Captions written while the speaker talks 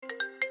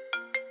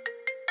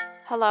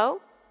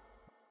Hello?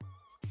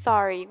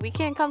 Sorry, we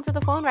can't come to the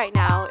phone right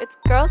now. It's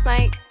girls'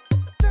 night.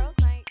 Girls'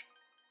 night.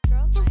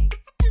 Girls' night.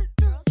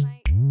 Girls'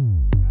 night.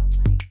 Girls'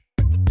 night.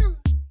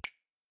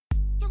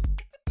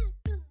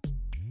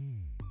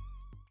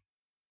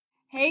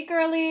 Hey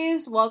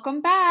girlies,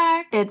 welcome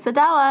back. It's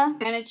Adela.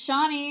 And it's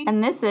Shawnee.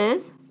 And this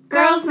is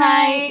Girls'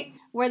 Night.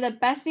 We're the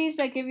besties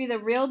that give you the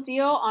real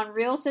deal on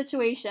real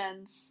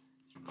situations.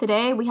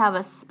 Today we have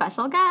a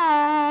special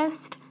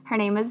guest. Her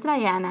name is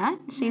Diana.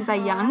 She's a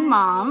young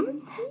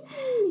mom.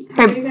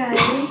 Hey guys.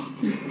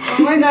 Oh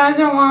my gosh,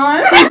 I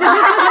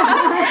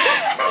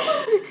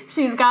won.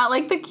 She's got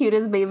like the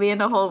cutest baby in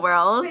the whole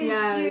world.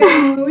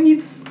 Yeah.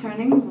 He's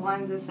turning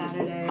 1 this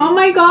Saturday. Oh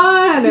my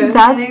god. He's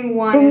That's turning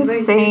 1 insane.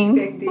 is a huge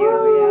big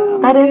deal, yeah.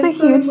 That is a It's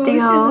so huge deal.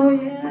 emotional,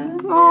 yeah.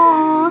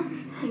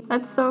 Aww.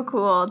 That's so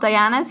cool.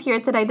 Diana's here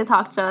today to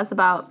talk to us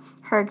about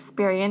her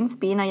experience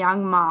being a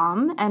young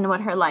mom and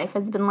what her life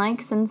has been like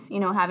since,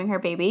 having her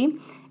baby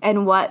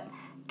and what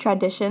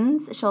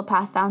traditions she'll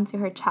pass down to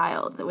her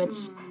child, which,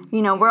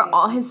 we're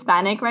all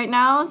Hispanic right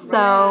now,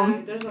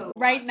 so...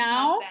 Right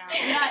now?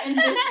 Yeah, in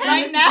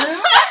Right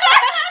now?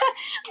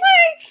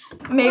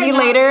 Maybe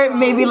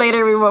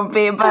later we won't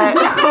be, but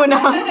who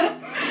knows?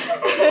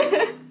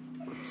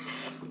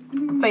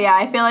 But yeah,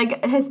 I feel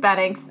like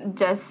Hispanics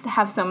just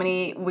have so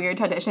many weird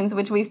traditions,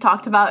 which we've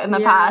talked about in the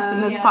past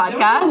in this podcast.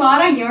 There was a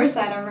lot on your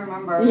side, I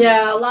remember.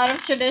 Yeah, a lot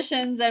of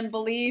traditions and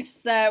beliefs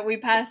that we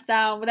passed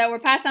down, that were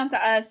passed down to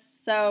us,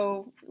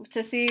 so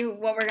to see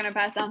what we're going to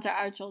pass down to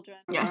our children.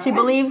 Yeah, she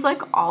believes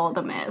like all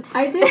the myths.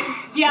 I do.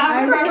 Yeah,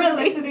 I remember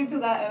really listening to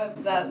that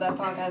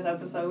podcast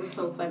episode. It was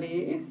so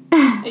funny.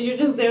 And you're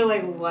just there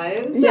like,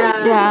 what?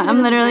 Yeah,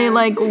 I'm literally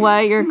like,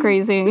 what? You're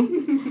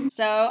crazy.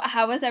 So,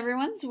 how was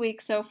everyone's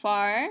week so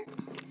far?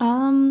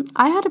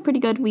 I had a pretty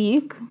good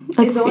week. Let's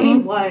It's see. only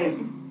what?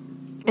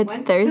 It's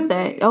When? Thursday.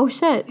 Tuesday? Oh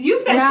shit.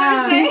 You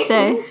said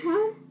Tuesday.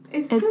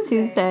 It's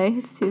Tuesday.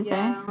 It's Tuesday.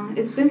 Yeah,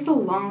 it's been so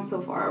long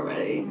so far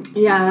already.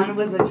 Yeah. Monday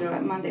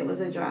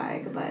was a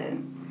drag, but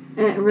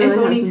It really it's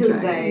only has been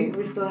Tuesday. dragging.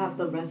 We still have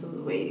the rest of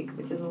the week,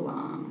 which is a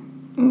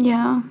long.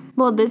 Yeah.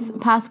 Well, this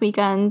past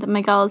weekend,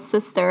 Miguel's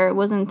sister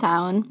was in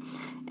town,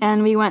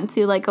 and we went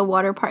to like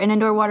an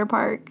indoor water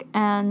park,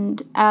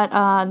 and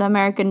at the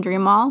American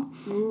Dream Mall.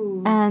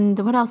 Ooh. And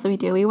what else did we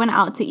do? We went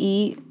out to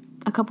eat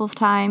a couple of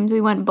times.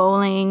 We went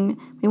bowling.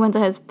 We went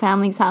to his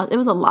family's house. It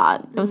was a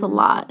lot.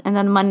 And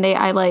then Monday,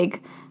 I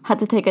had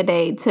to take a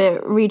day to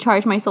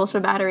recharge my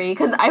social battery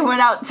because I went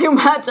out too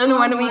much on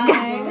one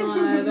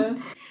weekend.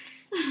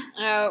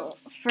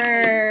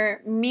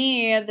 For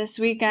me, this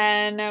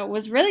weekend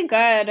was really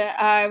good.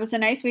 It was a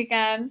nice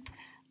weekend.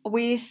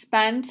 We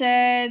spent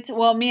it,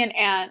 me and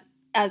Aunt,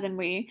 as in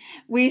we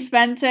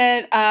spent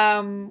it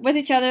with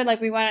each other. Like,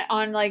 we went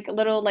on like a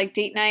little like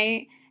date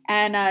night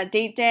and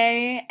date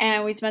day,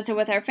 and we spent it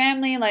with our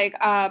family, like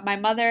my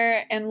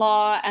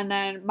mother-in-law and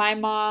then my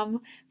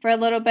mom for a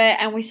little bit,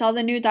 and we saw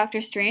the new Doctor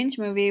Strange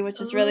movie,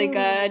 which is really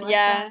good.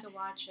 Yeah, To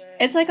watch it.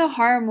 it's like a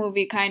horror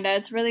movie kind of.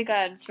 It's really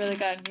good.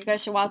 You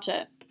guys should watch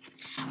it.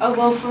 Oh,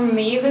 well, for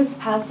me, this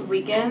past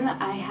weekend,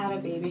 I had a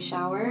baby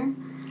shower.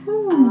 I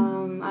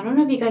don't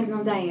know if you guys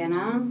know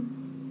Diana.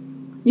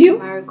 You?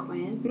 Mary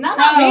Quinn. No,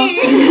 not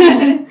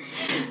me.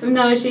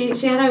 No, she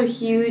had a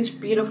huge,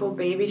 beautiful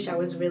baby shower. It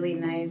was really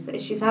nice.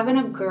 She's having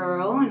a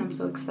girl, and I'm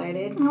so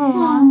excited.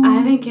 Aww. I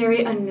haven't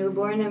carried a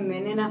newborn in a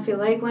minute. I feel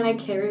like when I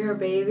carry her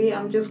baby,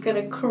 I'm just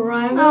gonna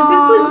cry. But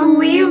this was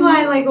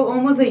Levi like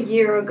almost a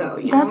year ago.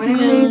 You know That's what I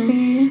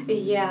mean?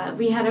 crazy. Yeah,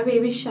 we had a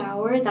baby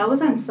shower. That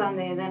was on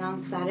Sunday. And then on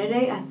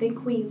Saturday, I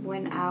think we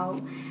went out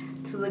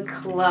to the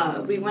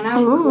club. We went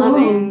out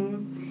clubbing.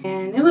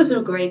 And it was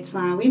a great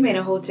time. We made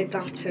a whole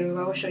TikTok too.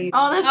 I will show you.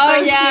 Oh, that's Oh,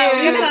 so yeah,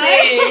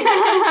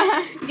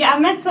 cute. Yeah, I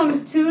met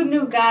two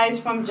new guys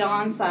from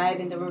John's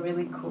side, and they were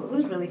really cool. It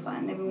was really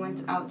fun. Then we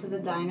went out to the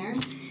diner.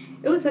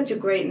 It was such a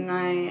great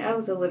night. I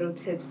was a little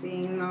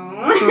tipsy, But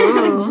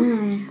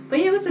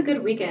yeah, it was a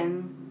good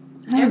weekend.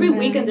 Every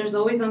weekend, there's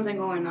always something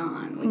going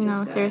on. Which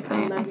No, is good. seriously.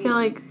 I love feel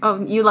it.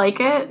 like, you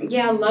like it?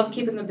 Yeah, I love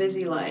keeping the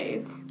busy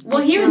life. Well,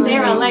 I here and feel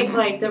there, I like-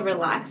 like the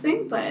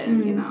relaxing, but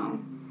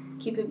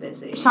keep it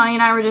busy. Shawnee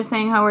and I were just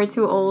saying how we're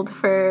too old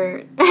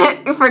for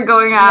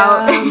going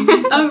out.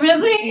 Oh,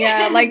 really?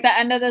 Yeah, like the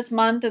end of this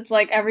month, it's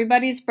like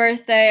everybody's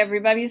birthday,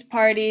 everybody's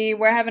party.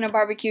 We're having a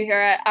barbecue here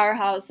at our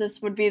house.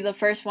 This would be the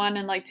first one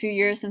in like 2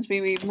 years since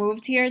we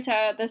moved here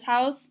to this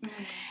house.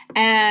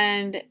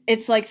 And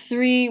it's like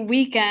 3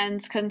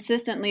 weekends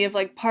consistently of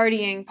like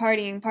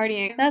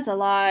partying. That's a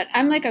lot.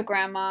 I'm like a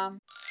grandma.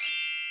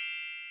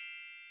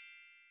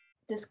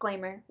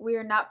 Disclaimer: we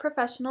are not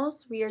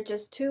professionals. We are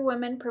just two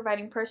women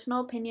providing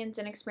personal opinions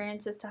and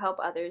experiences to help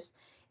others.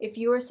 If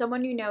you or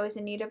someone you know is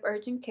in need of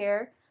urgent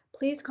care,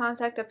 please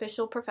contact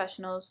official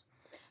professionals.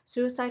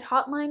 Suicide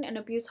hotline and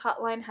abuse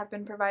hotline have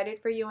been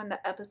provided for you in the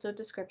episode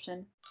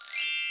description.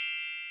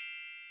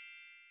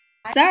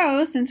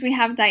 So, since we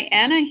have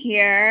Diana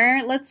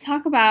here, let's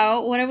talk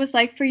about what it was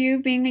like for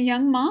you being a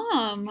young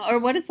mom, or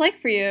what it's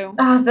like for you.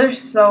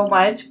 There's so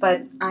much,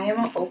 but I am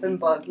an open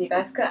book. You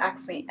guys could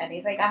ask me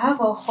anything. I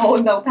have a whole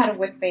notepad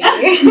with me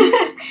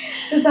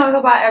to talk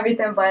about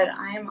everything, but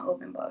I am an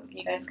open book.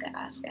 You guys could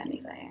ask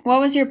anything.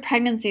 What was your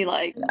pregnancy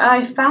like?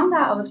 I found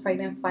out I was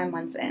pregnant 5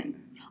 months in.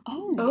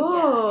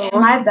 Oh. Yeah.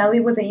 And my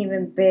belly wasn't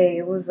even big.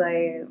 It was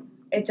like,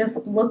 it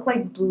just looked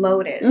like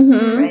bloated,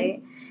 Mm-hmm.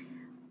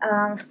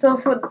 right? So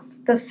for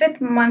the 5th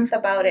month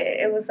about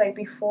it, it was like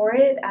before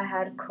it, I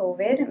had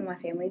COVID and my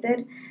family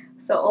did.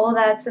 So all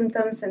that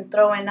symptoms and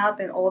throwing up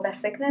and all that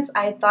sickness,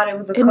 I thought it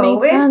was a It made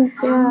COVID. sense,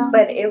 yeah.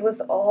 But it was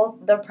all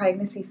the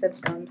pregnancy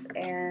symptoms.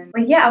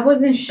 But yeah, I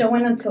wasn't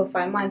showing until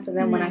 5 months. And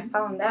then when I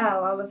found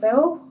out, I was like,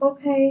 oh,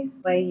 okay.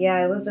 But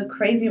yeah, it was a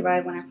crazy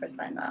ride when I first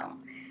found out.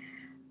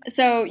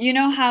 So, you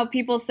know how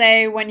people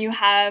say when you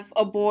have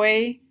a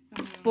boy,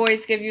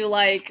 boys give you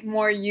like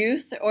more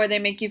youth, or they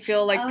make you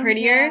feel like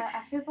prettier? Yeah,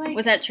 I feel like...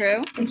 Was that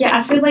true? Yeah,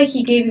 I feel like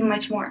he gave me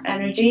much more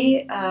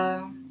energy.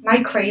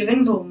 My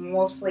cravings were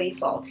mostly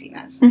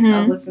saltiness. Mhm.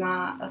 I was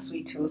not a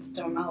sweet tooth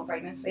during my whole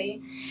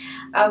pregnancy.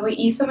 I would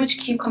eat so much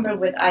cucumber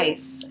with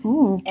ice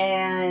Ooh.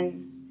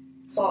 and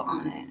salt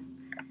on it.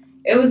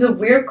 It was a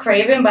weird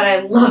craving, but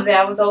I loved it.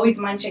 I was always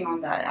munching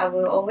on that. I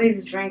would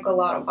always drink a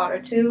lot of water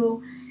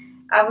too.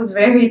 I was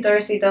very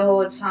thirsty the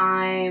whole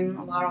time,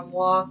 a lot of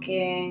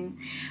walking.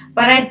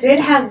 But I did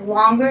have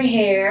longer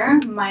hair.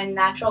 My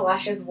natural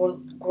lashes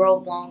would grow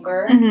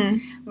longer.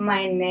 Mm-hmm.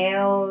 My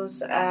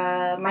nails,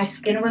 my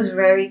skin was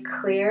very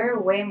clear,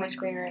 way much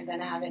clearer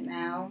than I have it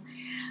now.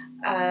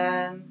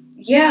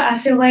 Yeah, I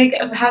feel like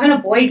having a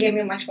boy gave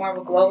me much more of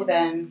a glow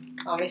than,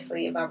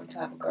 obviously, if I were to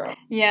have a girl.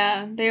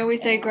 Yeah, they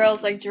always say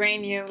girls like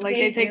drain you, like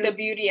they take the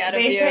beauty out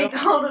of you. They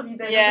take all the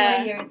beauty Yeah. out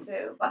of here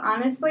too. But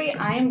honestly,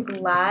 I am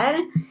glad,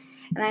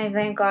 and I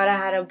thank God I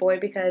had a boy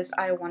because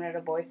I wanted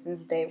a boy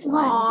since day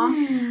one.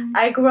 Aww.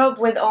 I grew up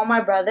with all my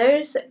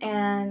brothers,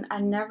 and I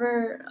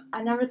never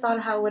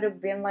thought how it would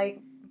have been like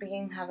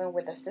having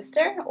with a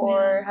sister,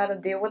 or how to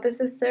deal with a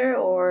sister,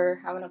 or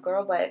having a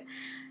girl. But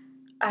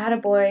I had a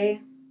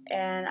boy,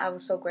 and I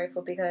was so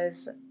grateful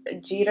because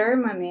Jeter,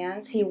 my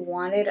man's, he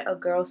wanted a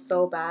girl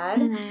so bad,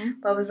 Mm-hmm.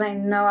 but I was like,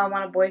 no, I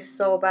want a boy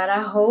so bad.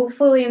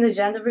 Hopefully in the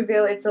gender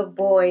reveal it's a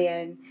boy.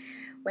 And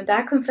when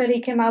that confetti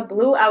came out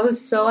blue, I was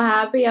so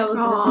happy. I was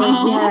just like,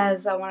 Aww.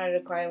 yes, I wanted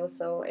to cry. It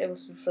was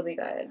really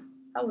good.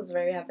 I was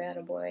very happy I had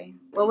a boy.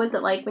 What was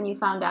it like when you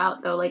found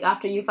out, though? Like,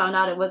 after you found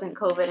out it wasn't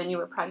COVID and you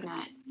were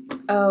pregnant?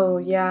 Oh,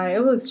 yeah,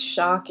 it was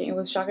shocking. It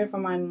was shocking for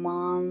my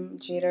mom,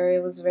 Jeter.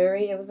 It was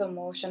an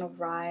emotional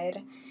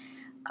ride.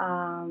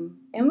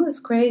 It was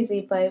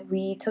crazy, but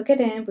we took it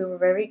in. We were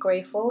very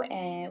grateful,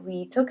 and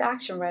we took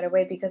action right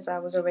away because I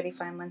was already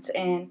 5 months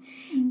in.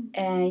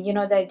 And,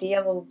 the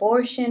idea of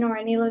abortion or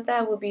any of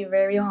that would be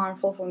very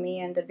harmful for me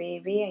and the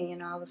baby.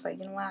 And, I was like,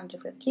 you know what, I'm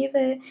just going to keep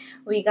it.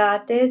 We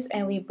got this,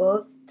 and we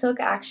both took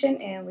action,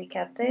 and we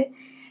kept it.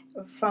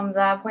 From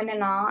that point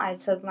on, I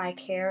took my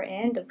care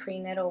in, the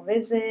prenatal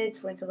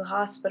visits, went to the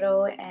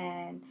hospital,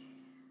 and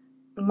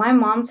my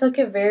mom took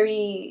it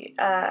very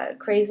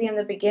crazy in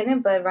the beginning,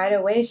 but right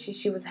away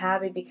she was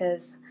happy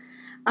because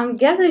I'm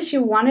guessing she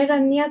wanted a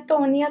nieto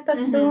or nieta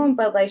soon,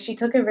 but like she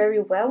took it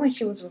very well, and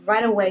she was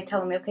right away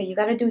telling me, okay, you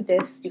gotta do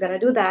this, you gotta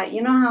do that.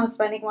 You know how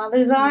Hispanic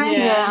mothers are?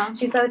 Yeah.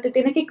 She said, te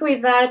tienes que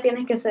cuidar,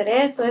 tienes que hacer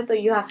esto,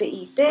 you have to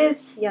eat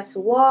this, you have to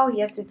walk,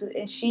 you have to do,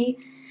 and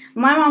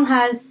my mom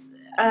has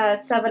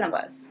 7 of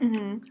us,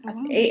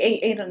 Mm-hmm.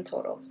 eight in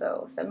total,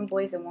 so 7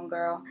 boys and 1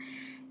 girl.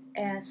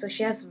 And so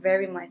she has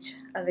very much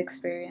of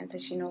experience,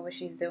 and she knows what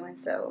she's doing.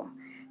 So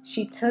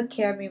she took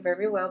care of me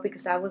very well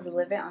because I was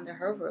living under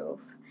her roof.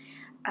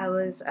 I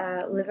was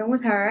living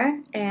with her,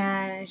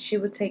 and she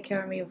would take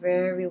care of me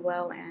very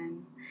well.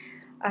 And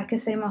I could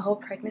say my whole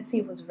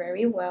pregnancy was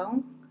very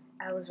well.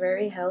 I was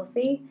very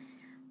healthy.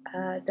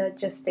 The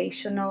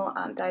gestational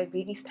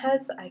diabetes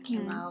test, I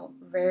came out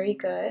very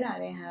good. I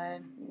didn't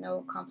have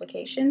no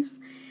complications.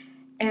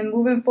 And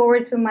moving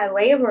forward to my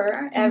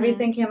labor,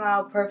 everything came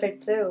out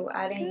perfect too.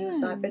 I didn't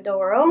use the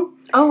epidural.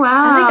 Oh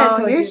wow! I think I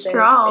told You're you this.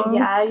 strong.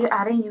 Yeah,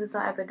 I didn't use the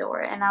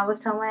epidural, and I was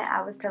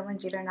telling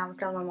Jeter, and I was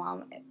telling my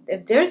mom,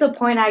 if there's a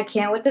point I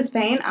can't with this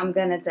pain, I'm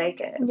gonna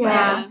take it.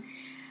 Yeah.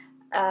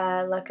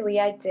 But, luckily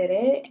I did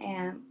it,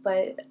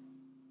 but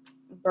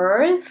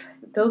birth,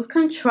 those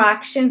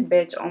contractions,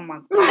 bitch, oh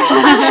my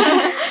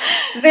god,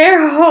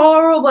 they're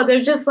horrible. They're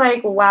just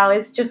like, wow,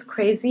 it's just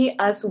crazy.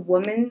 Us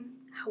women,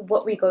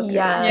 what we go through.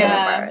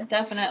 Yeah,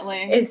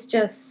 definitely. It's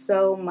just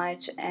so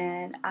much,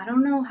 and I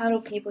don't know how do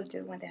people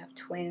do when they have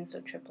twins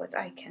or triplets.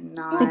 I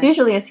cannot. It's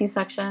usually a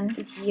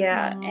C-section.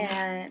 Yeah,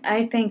 and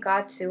I thank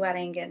God too I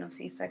didn't get no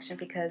C-section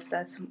because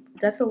that's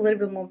a little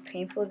bit more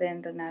painful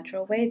than the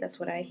natural way. That's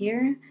what I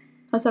hear.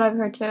 That's what I've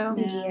heard too.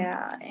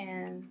 Yeah,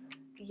 and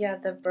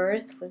the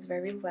birth was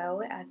very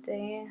well. I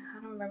don't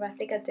remember. I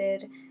think I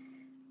did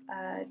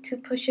 2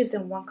 pushes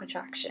and 1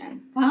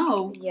 contraction.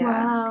 Wow. Yeah.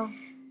 Wow.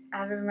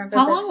 I remember.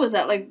 How long was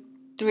that? Like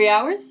 3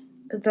 hours?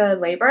 The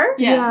labor?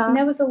 Yeah. And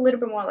that was a little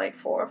bit more like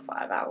 4 or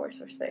 5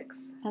 hours or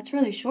 6. That's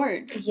really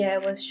short. Yeah,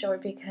 it was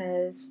short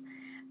because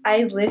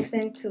I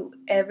listened to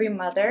every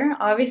mother.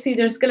 Obviously,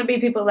 there's going to be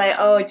people like,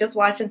 oh, just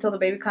watch until the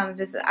baby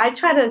comes. I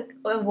try to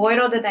avoid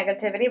all the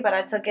negativity, but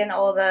I took in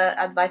all the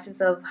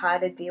advices of how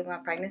to deal with my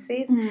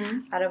pregnancies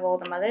out of all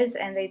the mothers.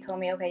 And they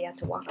told me, okay, you have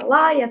to walk a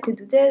lot. You have to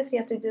do this. You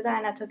have to do that.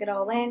 And I took it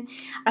all in.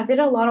 I did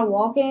a lot of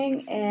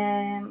walking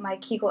and my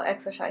Kegel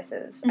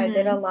exercises. I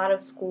did a lot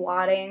of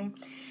squatting.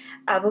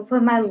 I would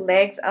put my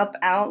legs up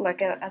out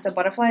like as a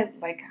butterfly,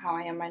 like how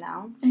I am right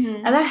now.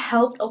 And that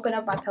helped open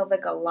up my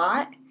pelvic a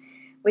lot,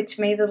 which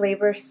made the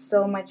labor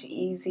so much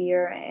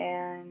easier,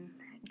 and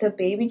the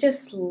baby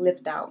just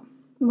slipped out.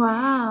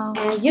 Wow.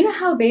 And you know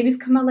how babies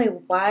come out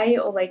like white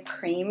or like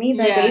creamy?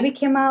 The baby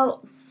came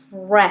out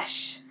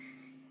fresh.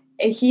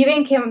 He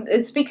didn't come.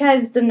 It's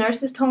because the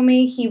nurses told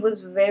me he was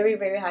very,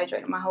 very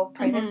hydrated. My whole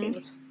pregnancy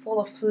was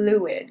full of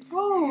fluids.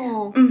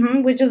 Oh.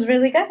 Which was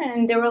really good.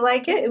 And they were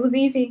like, yeah, it was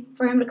easy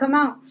for him to come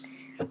out.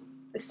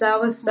 So I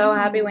was so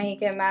happy when he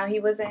came out.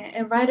 He wasn't,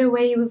 and right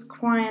away he was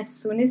crying. As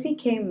soon as he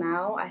came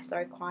out, I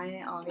started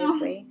crying,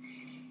 obviously.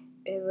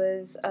 It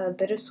was a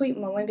bittersweet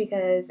moment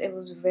because it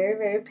was very,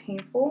 very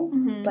painful.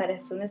 But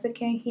as soon as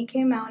he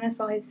came out and I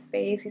saw his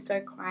face, he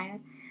started crying.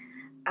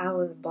 I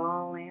was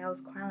bawling. I was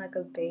crying like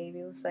a baby.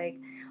 It was like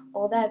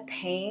all that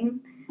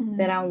pain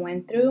that I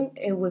went through,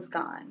 it was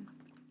gone.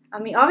 I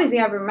mean, obviously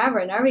I remember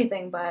and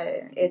everything, but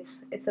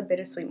it's a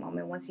bittersweet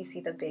moment once you see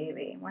the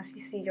baby. Once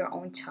you see your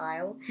own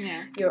child,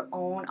 your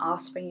own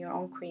offspring, your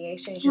own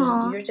creation,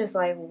 you're just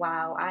like,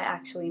 wow, I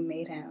actually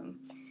made him.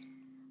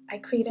 I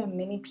created a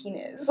mini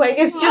penis. Like,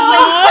 it's just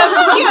like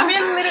so cute. I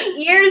mean, little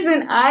ears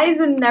and eyes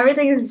and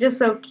everything is just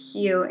so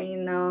cute. And, you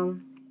know,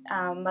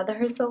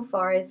 motherhood so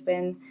far has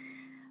been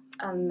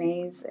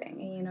amazing.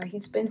 And, you know,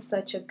 he's been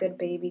such a good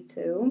baby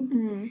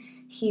too.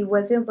 He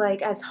wasn't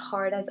like as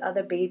hard as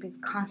other babies,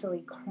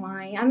 constantly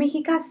crying. I mean,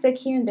 he got sick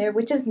here and there,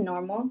 which is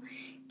normal.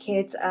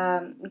 Kids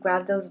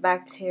grab those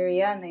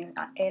bacteria and they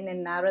in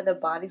and out of their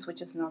bodies,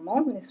 which is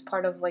normal. It's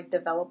part of like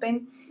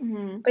developing.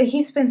 But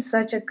he's been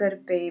such a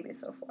good baby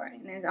so far,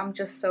 and I'm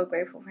just so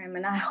grateful for him.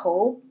 And I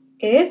hope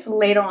if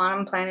later on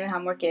I'm planning to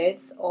have more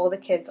kids, all the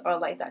kids are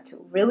like that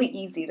too. Really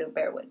easy to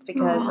bear with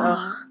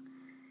because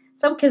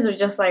some kids are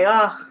just like,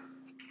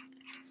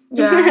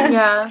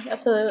 Yeah,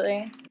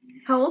 absolutely.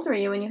 How old were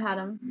you when you had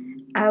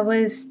him? I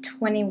was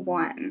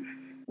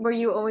 21. Were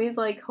you always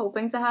like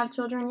hoping to have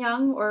children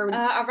young, or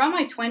around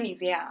my 20s?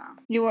 Yeah.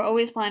 You were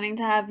always planning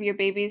to have your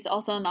babies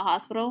also in the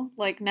hospital?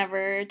 Like,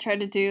 never try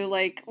to do,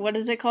 like, what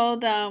is it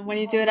called when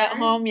you do it at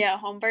home? Yeah,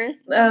 home birth?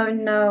 Oh,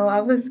 no, I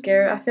was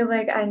scared. I feel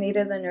like I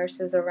needed the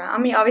nurses around. I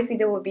mean, obviously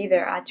they would be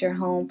there at your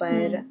home,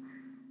 but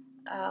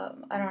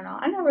I don't know.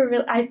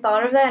 I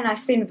thought of that, and I've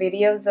seen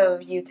videos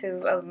of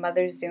YouTube of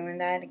mothers doing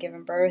that,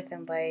 giving birth,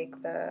 and, like,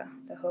 the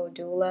whole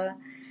doula.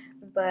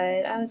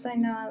 But I was like,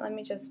 no, let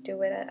me just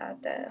do it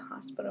at the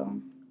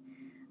hospital.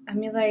 I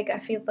mean, like, I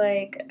feel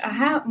like I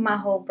have my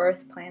whole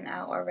birth plan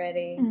out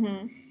already.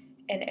 And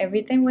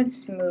everything went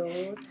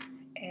smooth.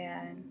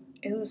 And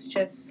it was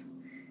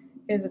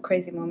a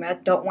crazy moment. I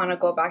don't want to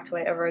go back to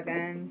it ever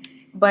again.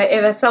 But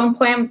if at some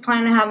point I'm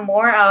planning to have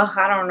more,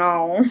 I don't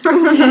know.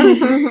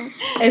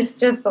 It's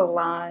just a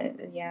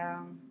lot,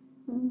 yeah.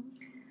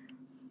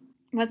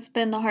 What's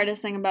been the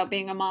hardest thing about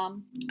being a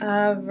mom?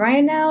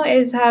 Right now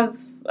is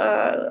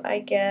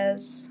I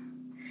guess,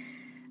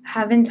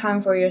 having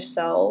time for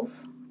yourself.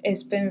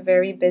 It's been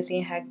very busy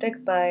and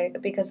hectic,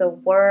 but because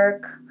of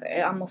work,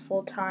 I'm a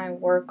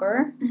full-time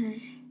worker,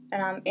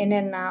 and I'm in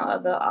and out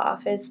of the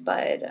office,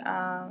 but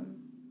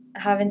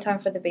having time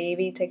for the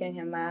baby, taking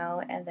him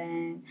out, and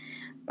then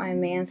my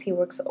man's, he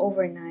works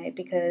overnight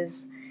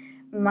because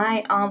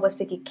my aunt was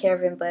taking care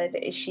of him,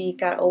 but she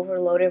got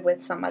overloaded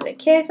with some other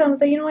kids. So I was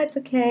like, you know what, it's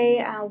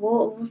okay.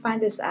 We'll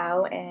find this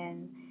out,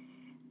 and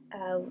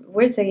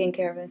we're taking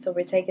care of him, so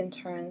we're taking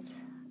turns.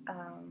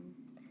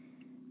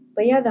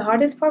 But yeah, the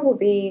hardest part will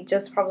be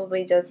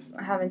probably just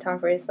having time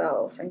for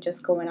yourself and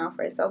just going out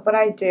for yourself. But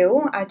I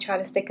try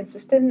to stay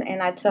consistent,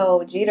 and I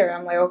tell Jeter,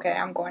 I'm like, okay,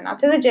 I'm going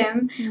out to the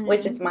gym,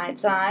 which is my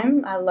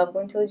time. I love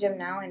going to the gym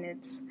now, and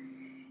it's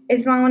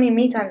my only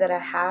me time that I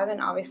have.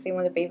 And obviously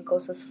when the baby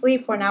goes to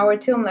sleep for an hour or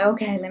two, I'm like,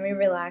 okay, let me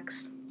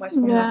relax, watch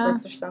some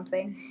Netflix or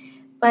something.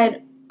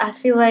 But I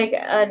feel like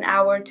an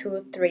hour, 2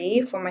 or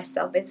 3 for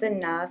myself is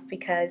enough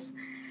because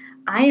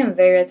I am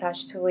very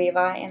attached to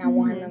Levi, and I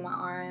want him in my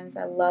arms.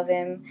 I love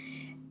him.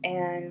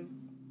 And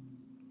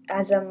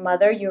as a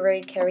mother, you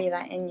already carry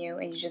that in you,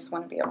 and you just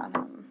want to be around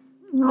him.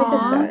 Which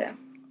is good.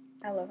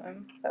 I love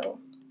him, so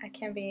I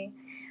can't be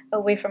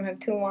away from him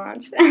too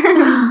much.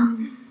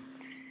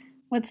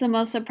 What's the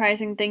most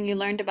surprising thing you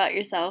learned about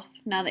yourself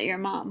now that you're a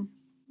mom?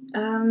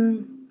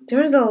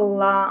 There's a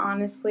lot,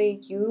 honestly.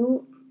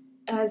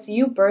 As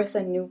you birth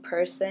a new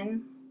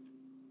person,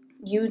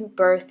 you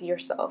birth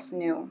yourself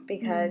new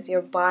because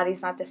your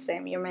body's not the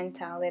same. Your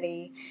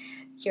mentality,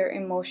 your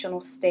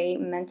emotional state,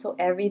 mental,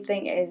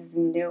 everything is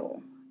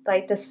new.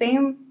 like the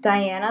same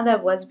Diana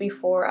that was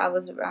before I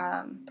was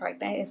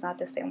pregnant is not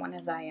the same one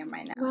as I am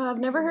right now. Wow, I've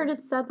never heard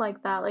it said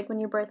like that. Like when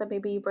you birth a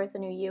baby, you birth a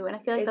new you. And I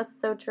feel like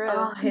that's so true.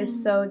 Oh,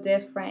 it's so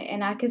different.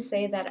 And I could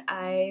say that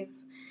I've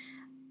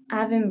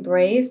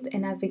embraced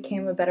and I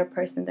became a better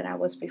person than I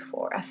was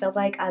before. I feel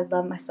like I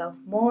love myself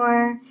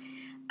more.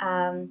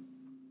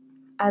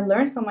 I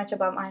learned so much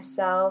about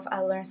myself.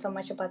 I learned so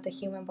much about the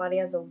human body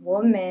as a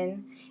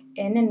woman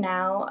in and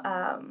out.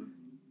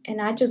 And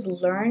I just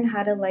learned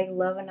how to like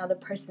love another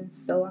person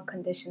so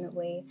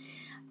unconditionally,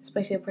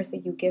 especially a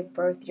person you give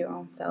birth your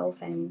own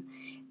self. And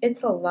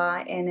it's a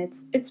lot, and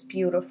it's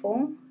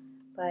beautiful.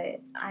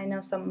 But I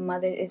know some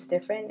mother is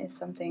different. It's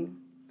something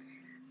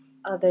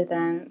other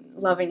than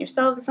loving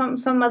yourself.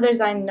 Some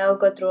mothers I know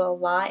go through a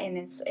lot,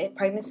 and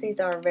pregnancies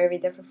are very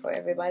different for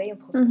everybody in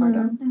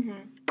postpartum.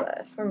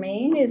 But for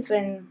me, it's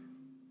been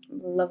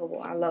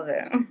lovable. I love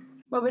it.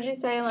 What would you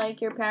say, like,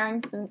 your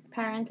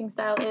parenting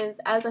style is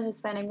as a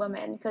Hispanic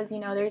woman? Because, you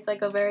know, there's,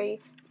 like, a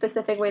very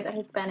specific way that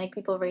Hispanic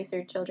people raise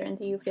their children.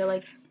 Do you feel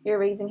like you're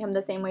raising him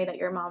the same way that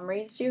your mom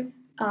raised you?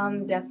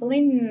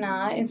 Definitely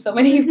not in so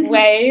many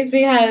ways,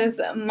 because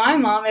my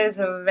mom is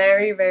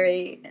very,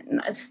 very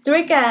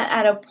strict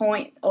at a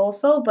point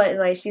also, but,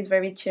 like, she's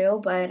very chill.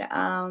 But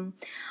on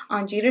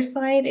Jeter's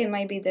side, it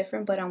might be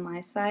different, but on my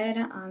side,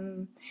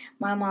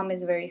 my mom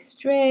is very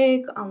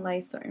strict on,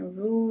 like, certain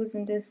rules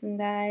and this and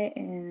that,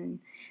 and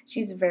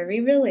she's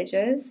very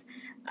religious.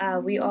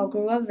 We all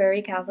grew up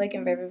very Catholic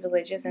and very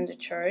religious in the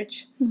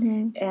church,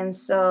 and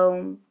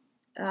so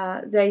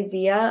the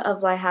idea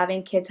of like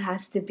having kids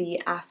has to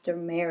be after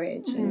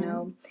marriage, you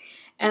know.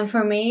 And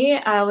for me,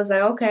 I was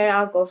like, okay,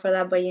 I'll go for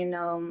that, but you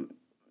know,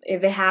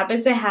 if it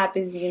happens, it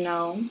happens, you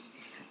know.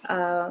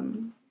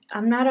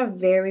 I'm not a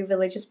very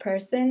religious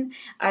person.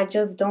 I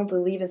just don't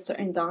believe in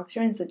certain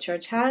doctrines the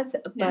church has.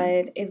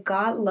 But if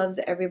God loves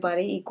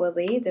everybody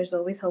equally, there's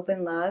always hope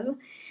and love.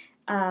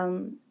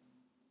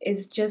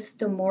 It's just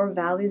the more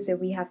values that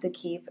we have to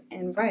keep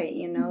and right,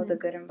 you know, the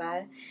good and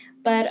bad.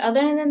 But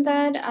other than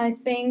that, I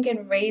think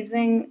in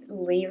raising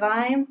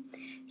Levi,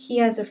 he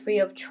has a free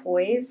of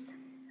choice.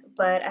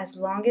 But as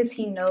long as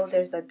he knows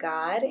there's a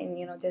God and,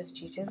 you know, there's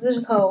Jesus,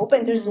 there's hope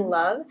and there's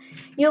love,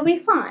 you'll be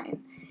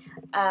fine.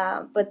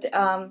 But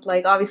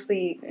like,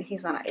 obviously,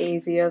 he's not an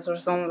atheist or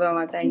something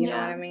like that, you know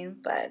what I mean?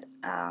 But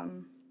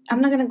I'm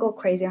not going to go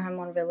crazy on him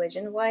on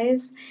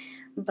religion-wise.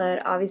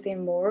 But obviously,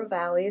 moral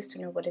values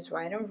to know what is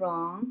right and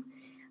wrong.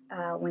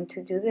 When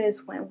to do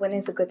this, when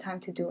is a good time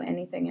to do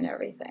anything and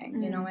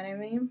everything. You know what I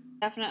mean?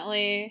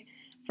 Definitely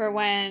for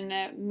when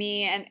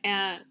me and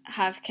Aunt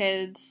have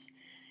kids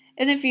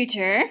in the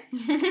future.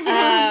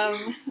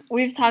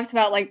 We've talked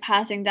about like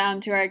passing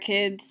down to our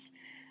kids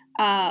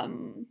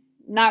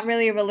not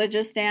really a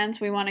religious stance.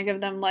 We want to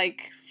give them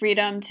like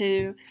freedom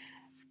to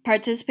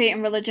participate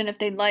in religion if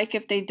they'd like.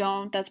 If they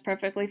don't, that's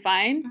perfectly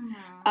fine.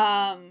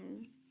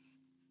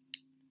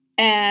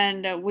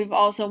 And we've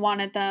also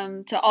wanted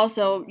them to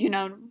also, you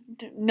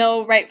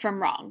know right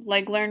from wrong,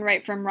 like learn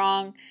right from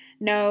wrong,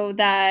 know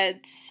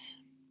that,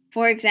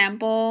 for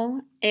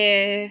example,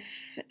 if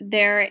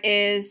there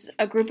is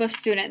a group of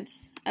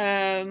students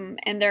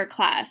in their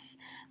class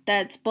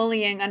that's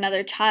bullying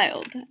another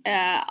child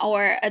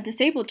or a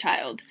disabled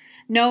child,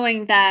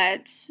 knowing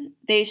that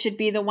they should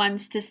be the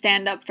ones to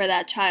stand up for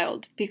that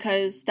child,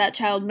 because that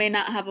child may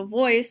not have a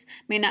voice,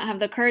 may not have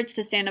the courage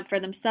to stand up for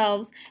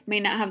themselves, may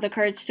not have the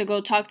courage to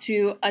go talk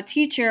to a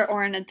teacher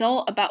or an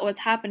adult about what's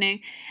happening.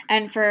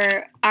 And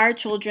for our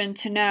children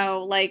to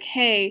know, like,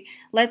 hey,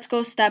 let's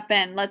go step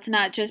in. Let's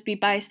not just be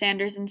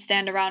bystanders and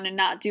stand around and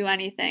not do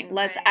anything.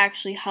 Let's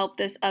actually help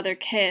this other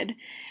kid.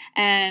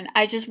 And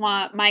I just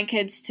want my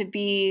kids to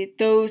be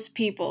those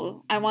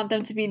people. I want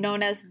them to be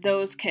known as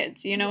those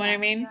kids. You know what I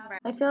mean?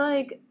 I feel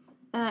like,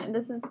 and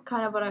this is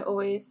kind of what I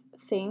always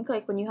think,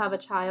 like when you have a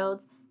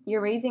child,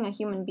 you're raising a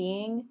human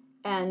being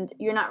and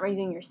you're not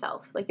raising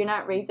yourself. Like you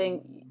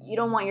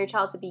don't want your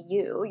child to be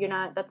you.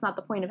 That's not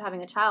the point of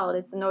having a child.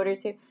 It's in order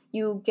to,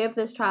 you give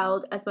this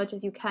child as much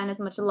as you can, as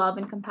much love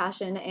and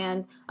compassion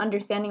and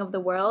understanding of the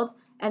world.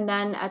 And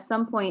then at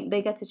some point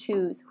they get to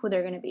choose who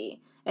they're going to be.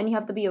 And you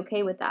have to be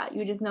okay with that.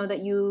 You just know that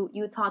you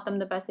taught them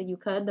the best that you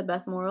could, the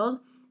best morals,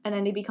 and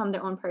then they become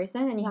their own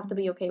person, and you have to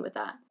be okay with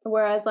that.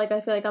 Whereas, like,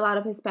 I feel like a lot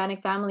of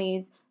Hispanic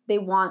families, they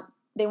want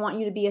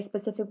you to be a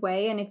specific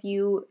way, and if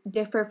you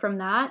differ from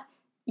that,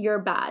 you're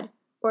bad,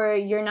 or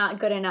you're not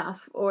good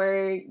enough,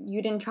 or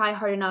you didn't try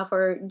hard enough,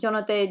 or yo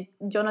no te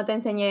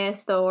enseñé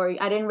esto, or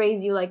I didn't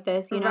raise you like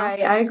this, you know?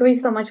 Right. I agree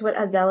so much with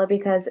Adela,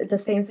 because the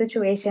same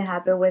situation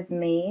happened with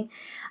me.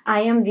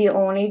 I am the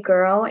only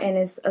girl, and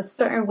it's a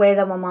certain way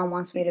that my mom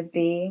wants me to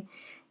be.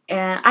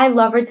 And I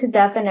love her to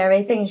death and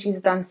everything, and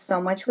she's done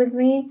so much with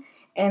me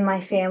and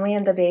my family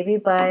and the baby.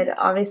 But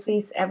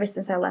obviously, ever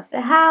since I left the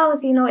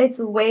house, you know, it's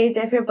way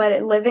different.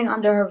 But living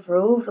under her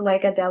roof,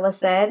 like Adela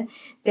said,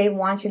 they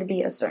want you to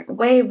be a certain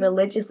way,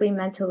 religiously,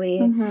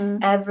 mentally,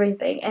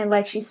 everything. And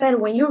like she said,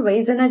 when you're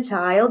raising a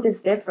child,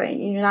 it's different.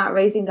 You're not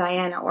raising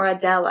Diana or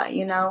Adela,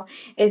 you know.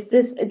 It's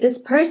this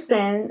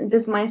person,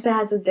 this mindset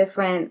has a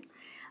different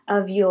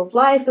a view of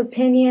life,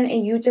 opinion,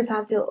 and you just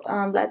have to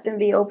let them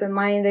be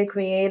open-minded,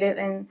 creative,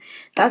 and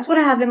that's what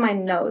I have in my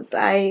notes.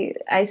 I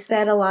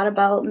said a lot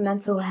about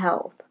mental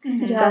health.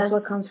 Yes. That's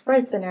what comes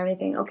first and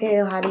everything. Okay,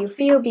 how do you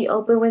feel? Be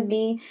open with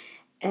me.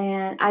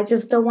 And I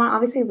just don't want,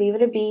 obviously, leave it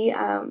to be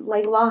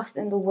like lost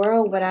in the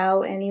world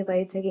without any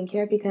like taking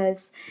care,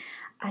 because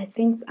I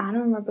think, I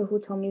don't remember who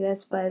told me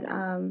this, but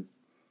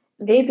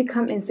they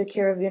become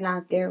insecure if you're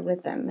not there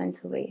with them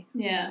mentally.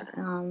 Yeah.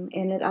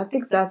 I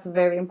think that's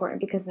very important,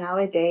 because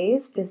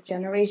nowadays this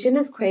generation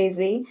is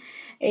crazy.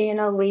 And, you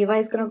know,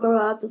 Levi's gonna grow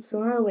up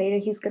sooner or later.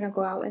 He's gonna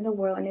go out in the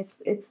world, and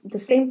it's the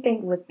same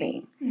thing with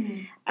me.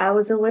 Mm-hmm.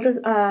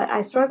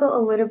 I struggle a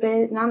little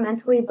bit, not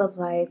mentally, but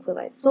like with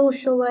like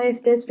social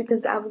life,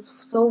 because I was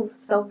so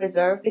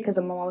self-reserved, because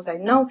my mom was like,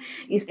 no,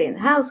 you stay in the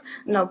house,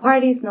 no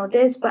parties, no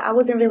this, but I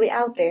wasn't really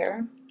out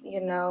there,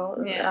 you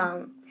know.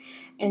 Yeah.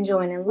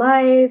 Enjoying in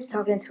life,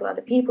 talking to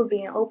other people,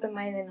 being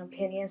open-minded in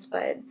opinions.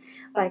 But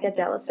like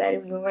Adela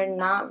said, we're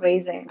not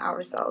raising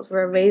ourselves.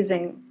 We're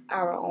raising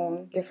our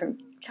own different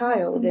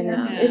child, and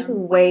it's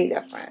way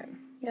different.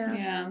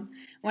 Yeah.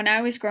 When I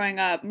was growing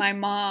up, my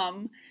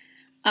mom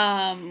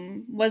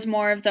was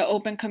more of the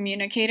open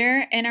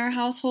communicator in our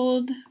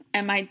household.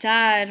 And my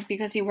dad,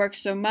 because he worked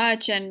so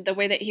much and the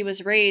way that he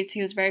was raised,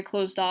 he was very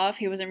closed off.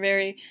 He wasn't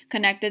very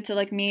connected to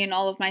like me and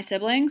all of my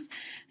siblings.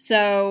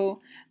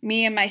 So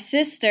me and my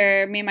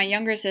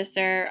younger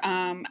sister,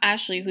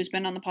 Ashley, who's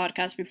been on the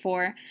podcast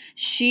before,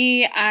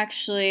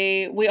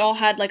 we all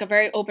had like a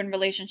very open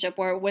relationship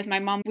where with my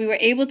mom, we were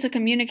able to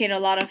communicate a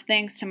lot of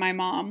things to my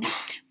mom.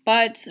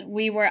 But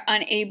we were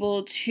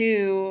unable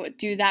to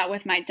do that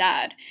with my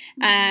dad.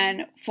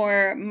 And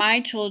for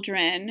my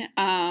children,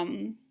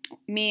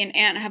 me and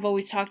Aunt have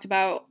always talked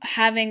about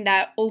having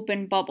that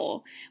open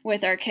bubble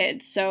with our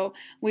kids. So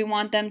we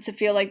want them to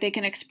feel like they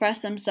can express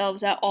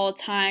themselves at all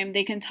time.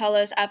 They can tell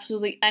us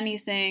absolutely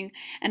anything.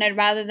 And I'd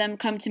rather them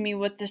come to me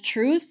with the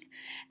truth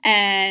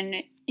and,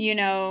 you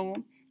know,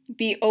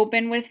 be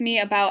open with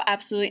me about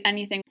absolutely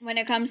anything. When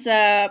it comes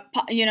to,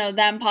 you know,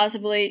 them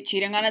possibly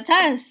cheating on a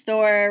test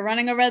or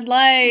running a red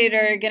light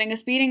or getting a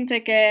speeding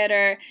ticket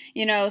or,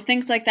 you know,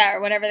 things like that,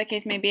 or whatever the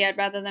case may be, I'd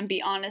rather them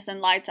be honest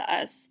and lie to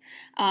us.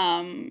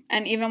 And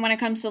even when it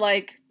comes to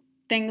like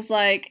things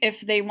like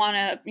if they want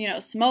to, you know,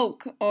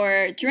 smoke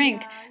or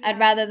drink, I'd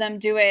rather them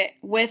do it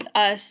with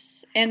us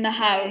in the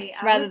house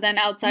rather than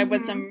outside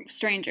with some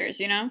strangers,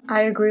 you know?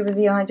 I agree with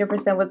you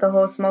 100% with the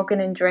whole smoking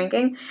and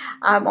drinking.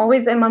 I'm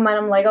always in my mind,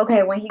 I'm like,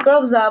 okay, when he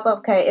grows up,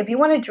 okay, if you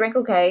want to drink,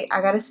 okay,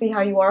 I got to see how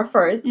you are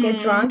first.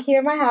 Get drunk here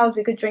in my house.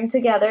 We could drink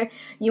together.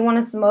 You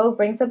want to smoke,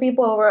 bring some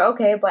people over,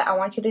 okay, but I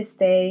want you to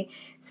stay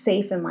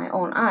safe in my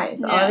own eyes.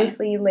 Yeah.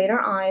 Obviously, later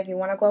on, if you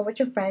want to go out with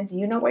your friends,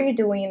 you know what you're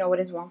doing, you know what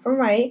is wrong from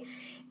right.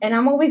 And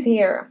I'm always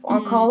here.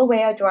 I'll call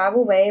away, I'll drive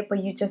away,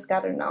 but you just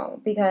gotta know.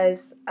 Because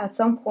at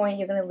some point,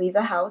 you're gonna leave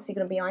the house, you're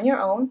gonna be on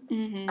your own.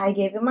 I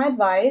gave you my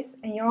advice,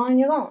 and you're on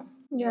your own.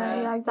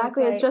 Yeah,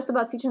 exactly. So it's just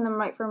about teaching them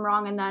right from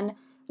wrong, and then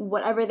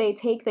whatever they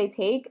take.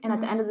 And at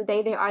the end of the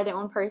day, they are their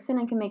own person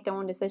and can make their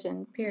own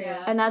decisions. Period.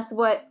 Yeah. And that's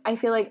what I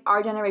feel like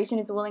our generation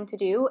is willing to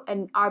do,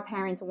 and our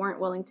parents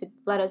weren't willing to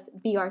let us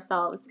be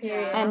ourselves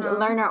and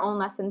learn our own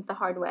lessons the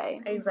hard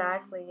way.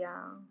 Exactly,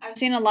 yeah. I've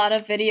seen a lot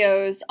of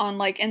videos on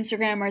like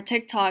Instagram or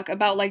TikTok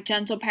about like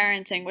gentle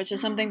parenting, which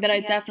is something that I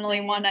definitely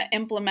want to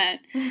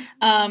implement.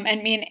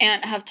 And me and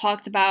Aunt have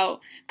talked about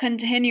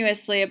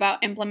continuously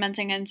about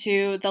implementing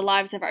into the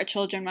lives of our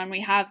children when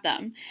we have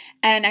them.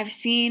 And I've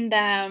seen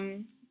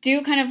them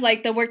do kind of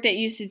like the work that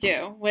you used to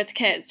do with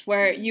kids,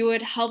 where you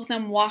would help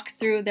them walk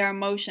through their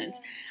emotions.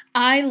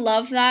 I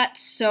love that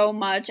so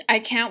much. I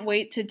can't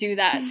wait to do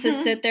that, to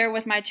sit there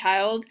with my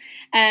child.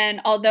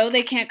 And although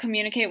they can't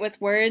communicate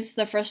with words,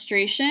 the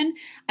frustration,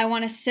 I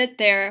want to sit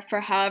there for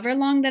however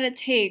long that it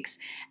takes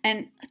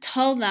and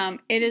tell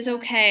them it is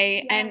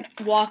okay and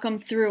walk them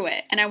through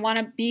it. And I want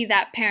to be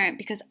that parent,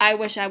 because I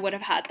wish I would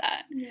have had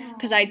that,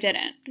 because I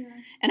didn't.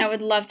 And I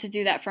would love to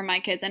do that for my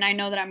kids, and I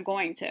know that I'm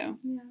going to.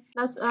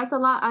 That's a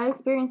lot. I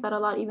experienced that a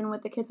lot even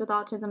with the kids with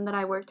autism that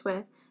I worked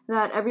with,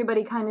 that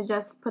everybody kind of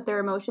just put their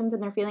emotions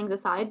and their feelings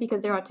aside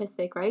because they're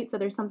autistic, right? So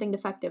there's something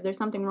defective, there's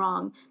something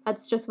wrong.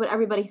 That's just what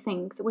everybody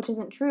thinks, which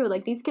isn't true.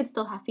 Like, these kids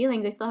still have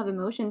feelings, they still have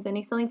emotions, and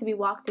they still need to be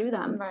walked through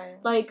them. Right.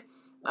 Like,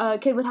 a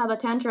kid would have a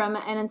tantrum,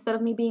 and instead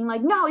of me being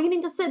like, no, you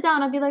need to sit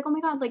down, I'd be like, oh my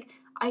God, like,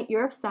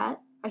 you're upset,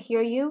 I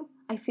hear you,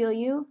 I feel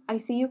you, I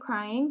see you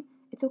crying,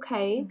 it's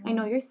okay, I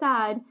know you're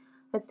sad,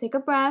 let's take a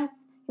breath,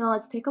 you know,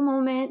 let's take a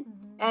moment.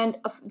 And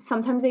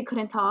sometimes they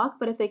couldn't talk,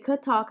 but if they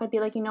could talk, I'd be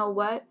like, you know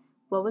what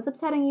was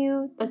upsetting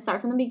you? Let's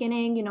start from the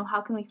beginning. You know,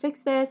 how can we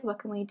fix this? What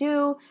can we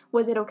do?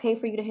 Was it okay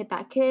for you to hit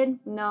that kid?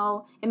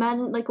 No.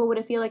 Imagine, like, what would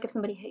it feel like if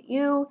somebody hit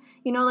you?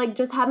 You know, like,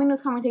 just having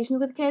those conversations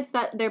with kids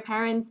that their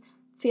parents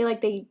feel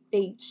like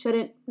they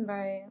shouldn't.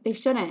 Right. They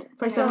shouldn't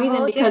for It's some a reason,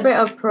 whole because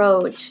different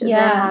approach than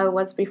how it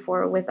was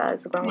before with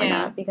us growing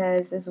up,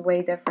 because it's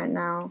way different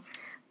now.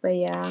 But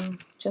yeah,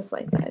 just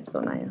like that, it's so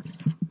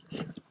nice.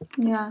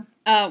 Yeah.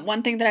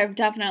 One thing that I've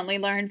definitely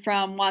learned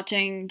from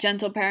watching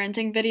gentle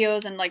parenting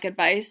videos and like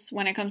advice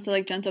when it comes to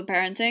like gentle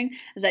parenting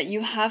is that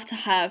you have to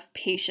have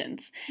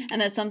patience.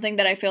 And that's something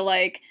that I feel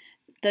like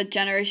the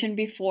generation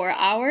before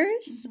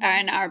ours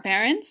and our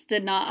parents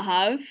did not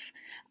have,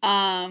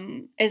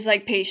 is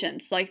like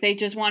patience. Like they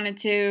just wanted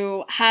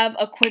to have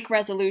a quick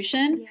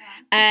resolution,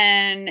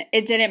 and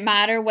it didn't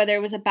matter whether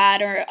it was a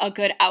bad or a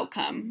good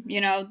outcome.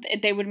 You know,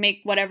 they would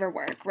make whatever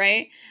work,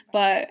 right?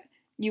 But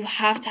you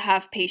have to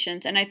have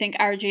patience. And I think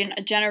our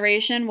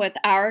generation with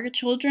our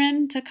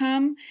children to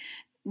come,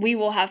 we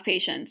will have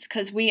patience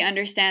because we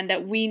understand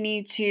that we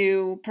need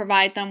to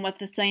provide them with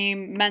the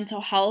same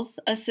mental health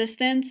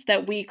assistance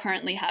that we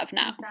currently have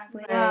now.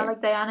 Exactly. Yeah,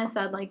 like Diana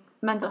said, like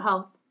mental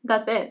health.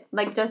 That's it.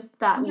 Like just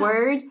that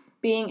word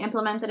being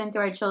implemented into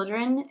our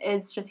children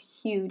is just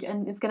huge,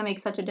 and it's gonna make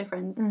such a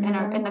difference in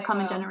the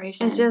coming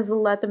generation. It's just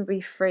let them be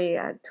free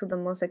to the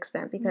most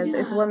extent because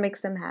it's what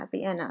makes them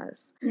happy and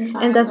us,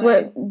 and that's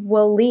what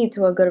will lead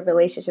to a good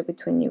relationship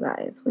between you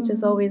guys, which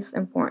is always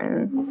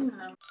important.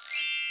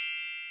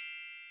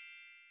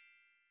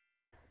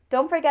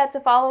 Don't forget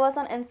to follow us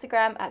on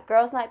Instagram at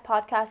Girls Night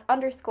Podcast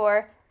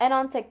 _ and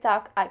on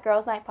TikTok at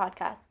Girls Night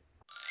Podcast.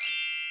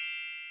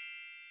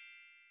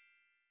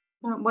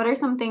 What are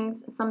some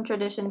things, some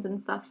traditions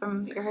and stuff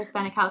from your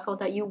Hispanic household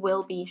that you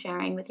will be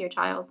sharing with your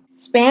child?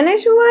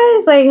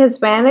 Spanish-wise, like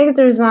Hispanic,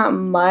 there's not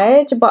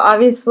much, but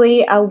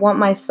obviously I want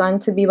my son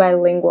to be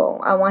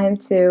bilingual. I want him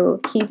to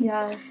keep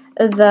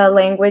the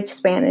language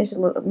Spanish,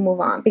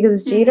 move on.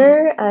 Because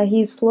Jeter,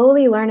 he's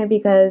slowly learning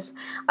because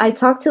I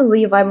talk to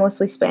Levi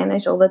mostly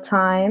Spanish all the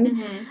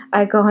time.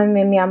 I call him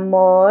mi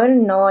amor,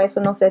 no,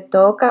 eso no se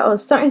toca, or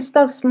certain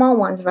stuff, small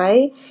ones,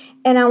 right?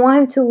 And I want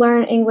him to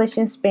learn English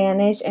and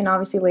Spanish, and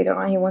obviously later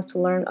on he wants to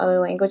learn other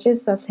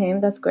languages. That's him,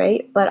 that's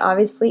great. But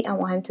obviously I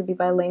want him to be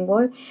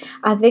bilingual.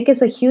 I think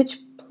it's a huge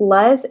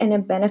plus, and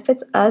it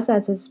benefits us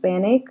as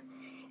Hispanic.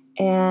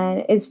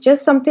 And it's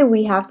just something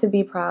we have to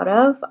be proud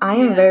of. I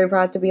am very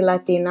proud to be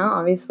Latina,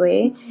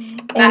 obviously.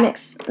 And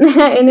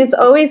it's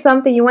always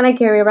something you want to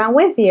carry around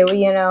with you,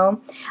 you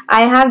know.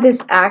 I have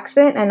this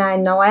accent, and I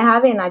know I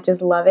have it, and I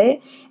just love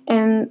it.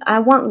 And I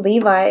want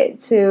Levi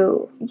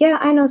to,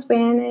 I know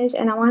Spanish,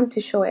 and I want him to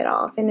show it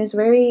off. And it's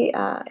very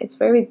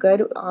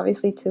good,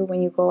 obviously, too,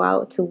 when you go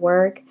out to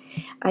work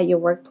at your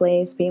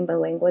workplace, being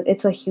bilingual.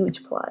 It's a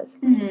huge plus.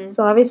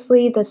 So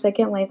obviously, the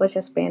second language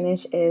of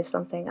Spanish is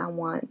something I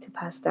want to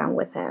pass down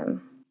with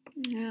him.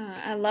 Yeah,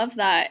 I love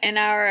that. In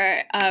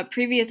our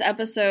previous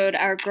episode,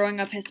 our Growing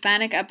Up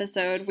Hispanic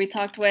episode, we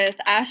talked with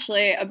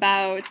Ashley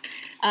about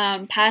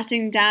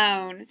passing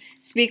down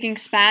speaking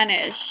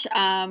Spanish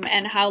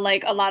and how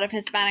like a lot of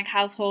Hispanic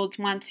households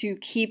want to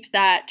keep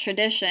that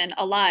tradition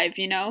alive,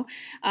 you know,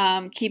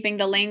 keeping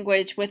the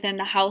language within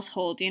the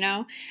household, you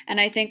know,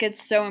 and I think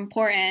it's so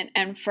important.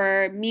 And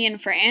for me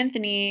and for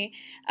Anthony,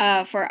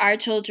 for our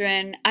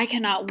children, I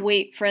cannot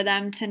wait for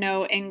them to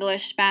know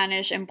English,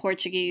 Spanish, and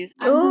Portuguese.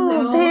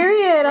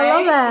 Period. I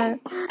love that.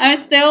 I'm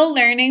still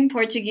learning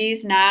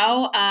Portuguese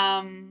now,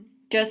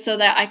 just so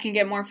that I can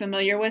get more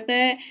familiar with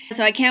it.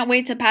 So I can't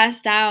wait to pass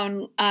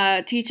down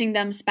teaching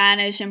them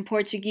Spanish and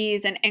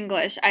Portuguese and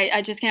English.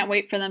 I just can't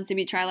wait for them to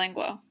be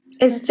trilingual.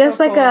 It's just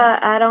so like cool. A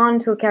add-on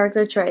to a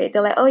character trait.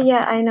 They're like, oh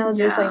yeah, I know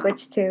this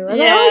language too. I'm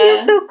like, oh,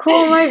 you're so cool.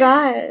 Oh my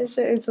gosh.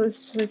 It's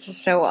such a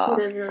show off.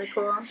 It is really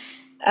cool.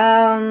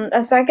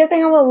 A second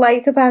thing I would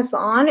like to pass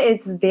on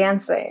is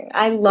dancing.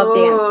 I love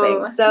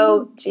dancing.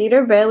 So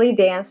Jeter barely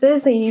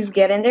dances. He's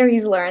getting there.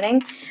 He's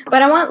learning.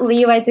 But I want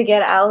Levi to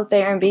get out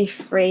there and be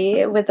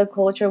free with the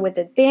culture, with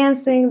the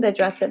dancing, the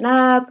dressing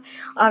up.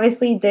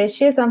 Obviously,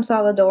 dishes. I'm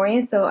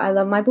Salvadorian, so I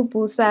love my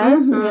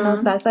pupusas. You know,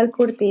 salsa al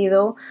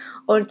curtido,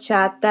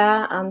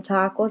 horchata,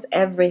 tacos,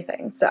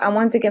 everything. So I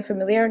want to get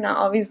familiar. Not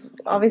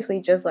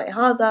obviously just like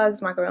hot dogs,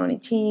 macaroni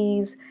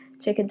cheese,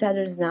 chicken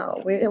tenders.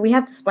 No, we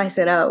have to spice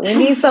it up. We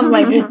need some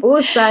like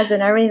pupusas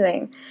and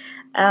everything.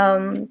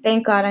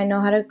 Thank God I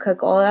know how to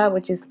cook all that,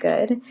 which is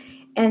good.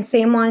 And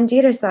same on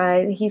Jeter's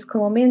side. He's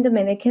Colombian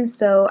Dominican,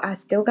 so I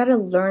still gotta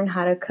learn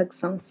how to cook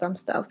some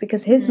stuff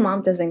because his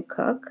mom doesn't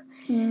cook.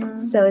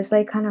 So it's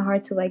like kind of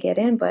hard to like get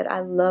in, but I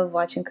love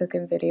watching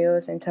cooking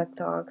videos and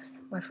TikToks.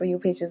 My For You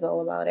page is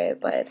all about it,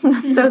 but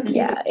so cute.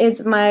 Yeah,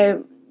 it's my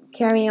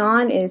carry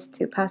on is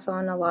to pass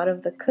on a lot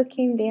of the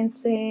cooking,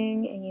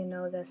 dancing, and you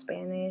know, the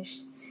Spanish,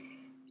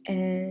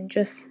 and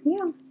just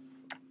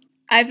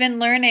I've been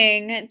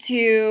learning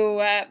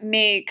to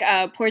make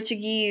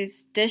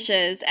Portuguese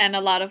dishes and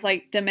a lot of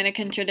like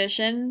Dominican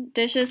tradition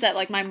dishes that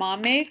like my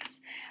mom makes,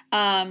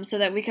 so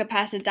that we could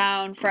pass it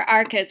down for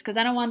our kids, because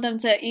I don't want them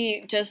to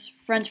eat just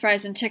French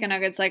fries and chicken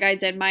nuggets like I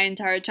did my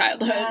entire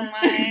childhood.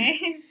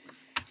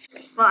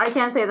 Well, I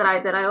can't say that I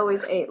did. I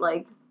always ate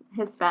like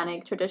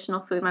Hispanic traditional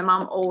food. My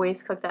mom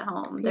always cooked at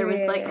home. There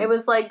was like, it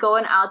was like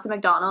going out to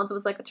McDonald's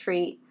was like a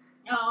treat.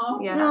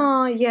 Which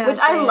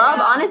I love.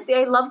 Honestly,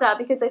 I love that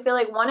because I feel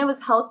like one, it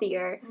was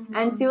healthier,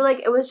 and two,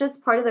 like it was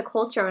just part of the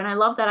culture, and I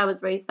love that I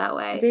was raised that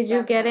way. Did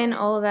you get in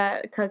all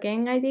that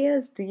cooking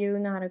ideas? Do you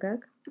know how to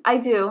cook? I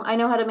do. I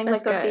know how to make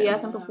That's like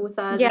tortillas good. and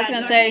pupusas. Yeah. I was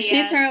gonna say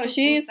she's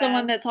the pupusas.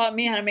 one that taught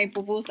me how to make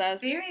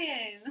pupusas.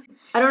 Period.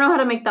 I don't know how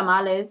to make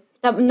tamales.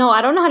 No,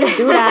 I don't know how to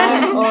do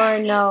that.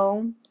 Or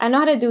no. I know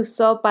how to do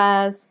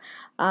sopas,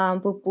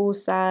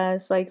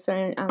 pupusas, like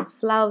certain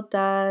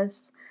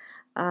flautas.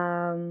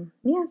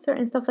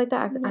 Certain stuff like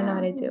that. I know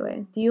how to do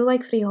it. Do you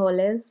like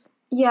frijoles?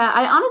 Yeah,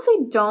 I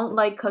honestly don't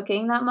like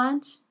cooking that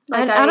much.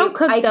 Like I don't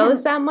cook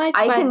those that much.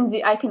 I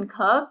but can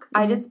cook.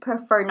 I just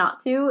prefer not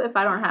to if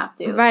I don't have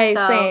to. Right,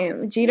 So,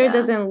 same. Jeter yeah.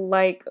 doesn't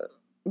like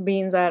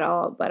beans at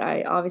all, but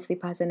I obviously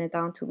passing it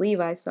down to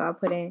Levi, so I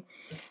put it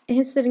in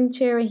his sitting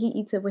chair and he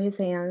eats it with his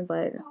hands,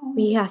 but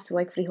he has to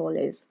like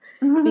frijoles.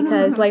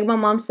 Because like my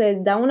mom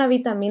said, da una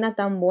vitamina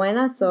tan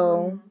buena,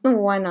 so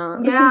why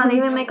not? Yeah, they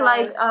even make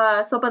like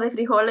sopa de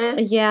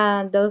frijoles.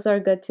 Yeah, those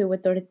are good too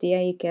with tortilla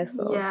y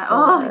queso. Yeah. so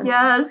Oh, good.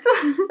 yes.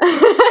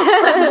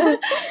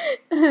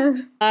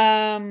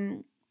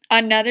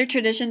 Another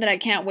tradition that I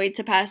can't wait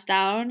to pass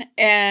down,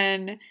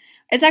 and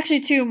it's actually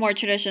two more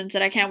traditions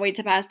that I can't wait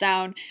to pass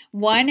down.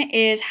 One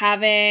is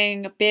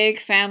having big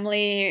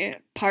family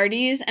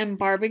parties and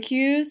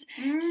barbecues.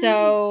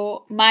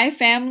 So my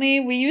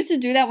family, we used to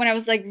do that when I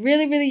was like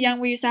really, really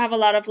young. We used to have a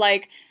lot of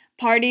like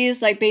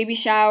parties, like baby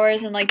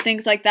showers and like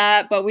things like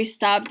that, but we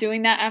stopped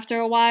doing that after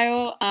a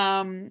while.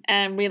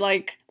 And we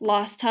like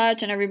lost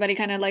touch and everybody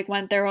kind of like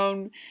went their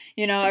own,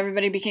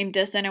 everybody became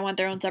distant and went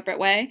their own separate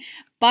way.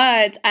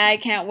 But I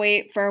can't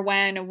wait for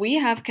when we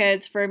have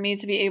kids for me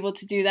to be able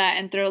to do that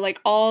and throw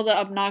like all the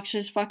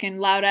obnoxious fucking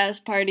loud ass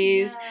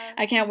parties. Yeah.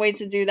 I can't wait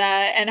to do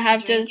that and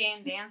have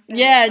drinking,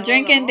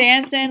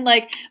 dancing.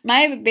 Like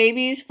my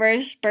baby's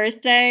first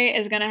birthday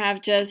is gonna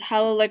have just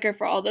hella liquor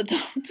for all the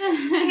adults.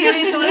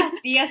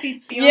 Yeah,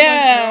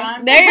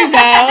 there you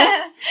go.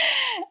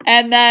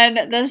 And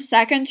then the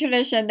second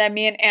tradition that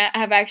me and Aunt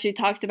have actually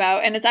talked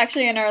about, and it's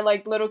actually in our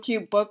like little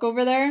cute book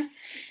over there,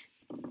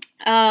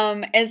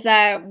 is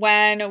that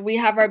when we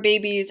have our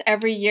babies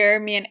every year,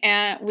 me and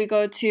Aunt, we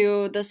go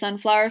to the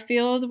sunflower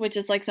field, which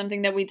is like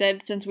something that we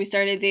did since we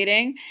started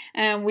dating,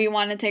 and we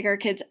want to take our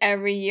kids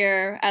every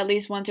year, at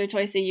least once or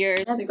twice a year,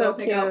 to go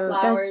pick out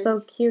flowers.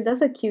 That's so cute.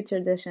 That's a cute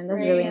tradition.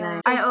 That's really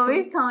nice. I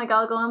always tell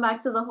Miguel, going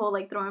back to the whole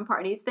like throwing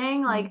parties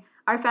thing, like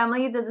our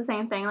family did the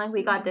same thing. Like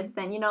we got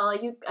distant,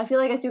 like I feel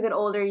like as you get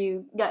older,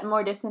 you get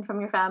more distant from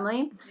your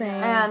family. Same.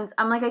 And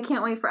I'm like, I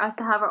can't wait for us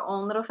to have our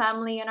own little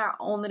family and our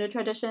own little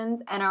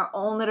traditions and our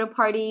own little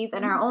parties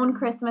and our own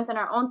Christmas and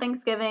our own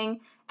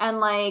Thanksgiving, and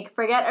like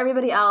forget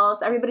everybody else.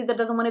 Everybody that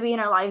doesn't want to be in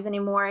our lives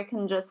anymore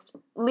can just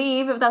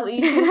leave if that's what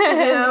you choose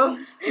to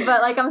do.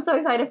 But like I'm so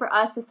excited for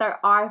us to start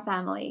our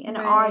family and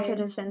our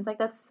traditions. Like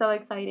that's so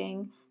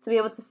exciting to be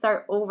able to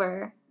start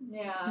over.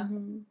 Yeah.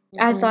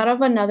 I thought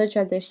of another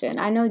tradition.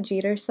 I know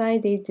Jeter's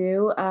side, they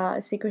do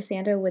Secret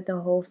Santa with the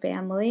whole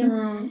family.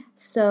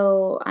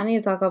 So I need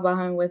to talk about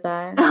him with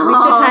that. We should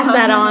pass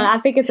that on. I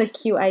think it's a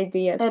cute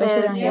idea,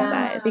 especially on his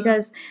side.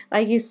 Because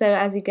like you said,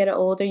 as you get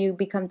older, you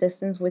become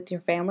distant with your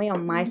family.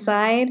 On my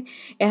side,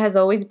 it has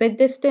always been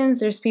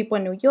distance. There's people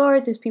in New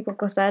York, there's people in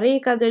Costa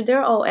Rica.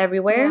 They're all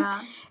everywhere.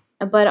 Yeah.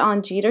 But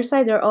on Jeter's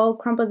side, they're all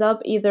crumpled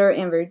up either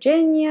in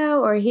Virginia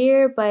or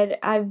here. But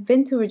I've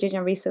been to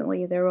Virginia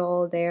recently. They're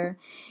all there.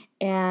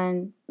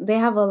 And they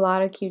have a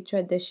lot of cute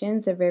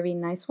traditions. They're very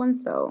nice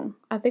ones. So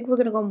I think we're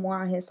going to go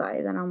more on his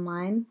side than on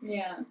mine.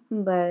 Yeah.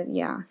 But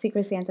yeah,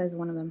 Secret Santa is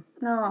one of them.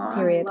 Oh,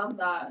 period. I love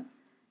that.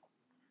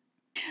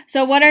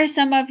 So what are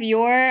some of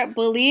your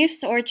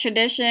beliefs or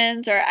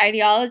traditions or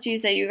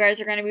ideologies that you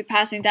guys are going to be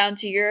passing down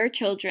to your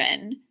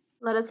children?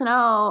 Let us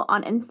know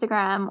on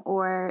Instagram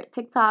or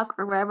TikTok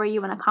or wherever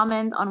you want to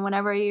comment on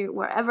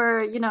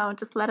wherever,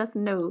 just let us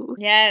know.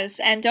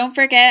 Yes, and don't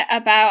forget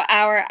about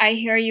our I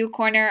Hear You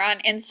Corner on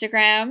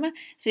Instagram,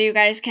 so you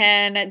guys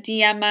can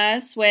DM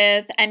us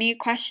with any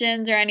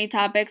questions or any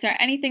topics or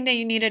anything that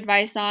you need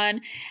advice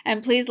on.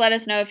 And please let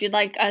us know if you'd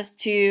like us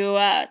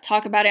to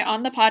talk about it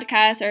on the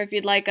podcast or if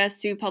you'd like us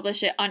to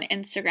publish it on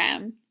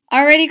Instagram.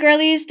 Alrighty,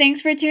 girlies,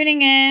 thanks for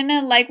tuning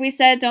in. Like we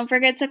said, don't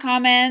forget to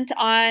comment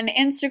on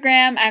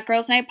Instagram at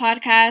Girls Night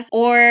Podcast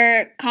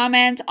or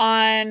comment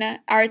on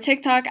our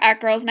TikTok at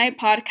Girls Night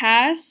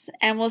Podcast.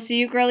 And we'll see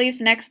you, girlies,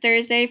 next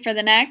Thursday for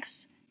the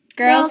next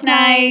Girls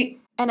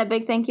Night. And a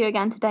big thank you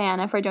again to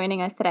Diana for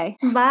joining us today.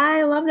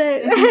 Bye, loved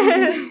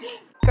it.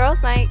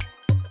 Girls Night.